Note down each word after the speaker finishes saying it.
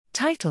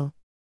Title: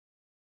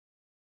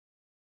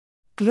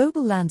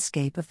 Global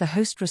landscape of the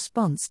host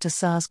response to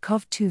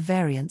SARS-CoV-2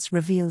 variants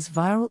reveals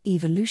viral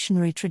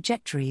evolutionary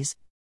trajectories.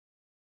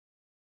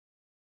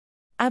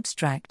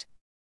 Abstract: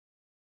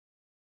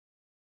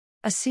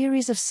 A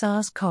series of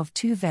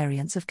SARS-CoV-2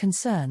 variants of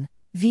concern,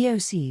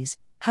 VOCs,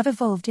 have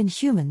evolved in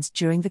humans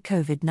during the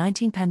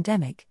COVID-19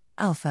 pandemic: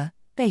 Alpha,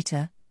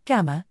 Beta,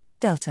 Gamma,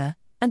 Delta,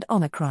 and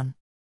Omicron.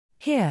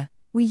 Here,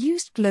 we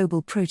used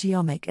global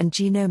proteomic and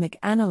genomic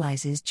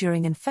analyses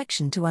during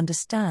infection to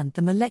understand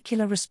the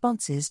molecular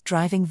responses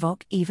driving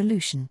VOC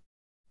evolution.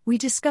 We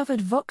discovered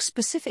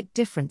VOC-specific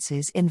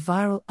differences in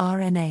viral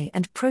RNA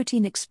and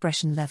protein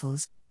expression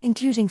levels,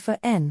 including for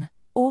N,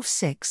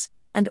 ORF6,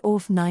 and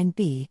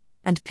ORF9b,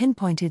 and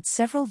pinpointed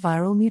several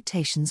viral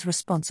mutations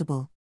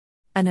responsible.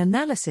 An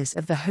analysis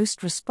of the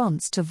host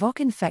response to VOC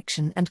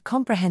infection and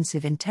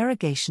comprehensive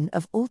interrogation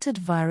of altered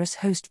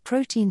virus-host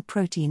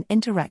protein-protein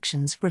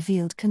interactions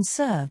revealed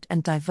conserved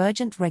and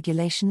divergent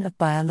regulation of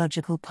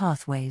biological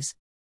pathways.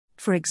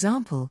 For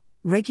example,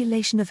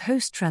 regulation of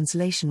host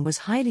translation was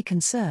highly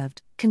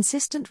conserved,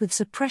 consistent with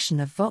suppression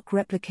of VOC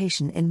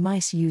replication in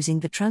mice using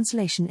the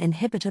translation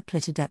inhibitor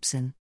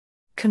plitidepsin.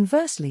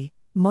 Conversely,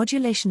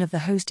 modulation of the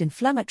host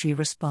inflammatory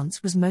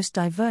response was most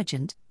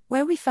divergent,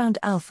 where we found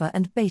alpha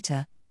and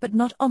beta, but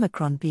not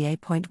Omicron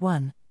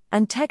BA.1,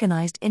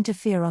 antagonized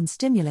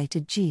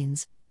interferon-stimulated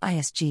genes,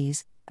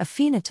 ISGs, a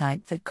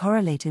phenotype that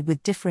correlated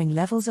with differing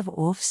levels of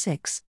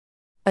ORF6.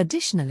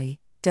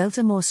 Additionally,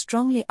 Delta more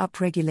strongly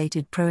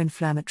upregulated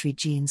pro-inflammatory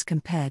genes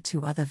compared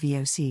to other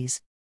VOCs.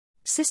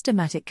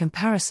 Systematic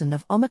comparison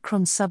of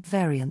Omicron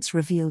subvariants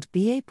revealed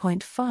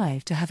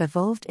BA.5 to have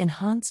evolved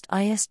enhanced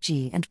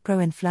ISG and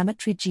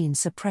pro-inflammatory gene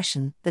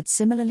suppression that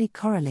similarly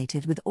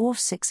correlated with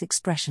ORF6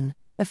 expression,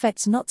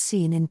 effects not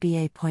seen in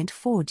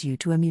BA.4 due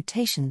to a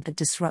mutation that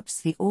disrupts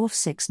the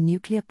ORF6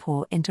 nuclear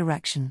pore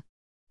interaction.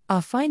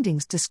 Our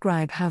findings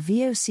describe how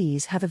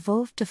VOCs have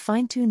evolved to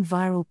fine-tune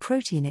viral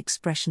protein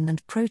expression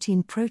and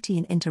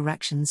protein-protein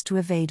interactions to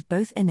evade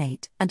both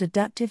innate and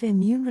adaptive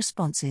immune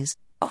responses,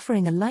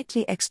 offering a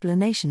likely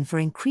explanation for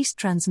increased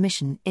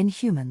transmission in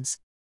humans.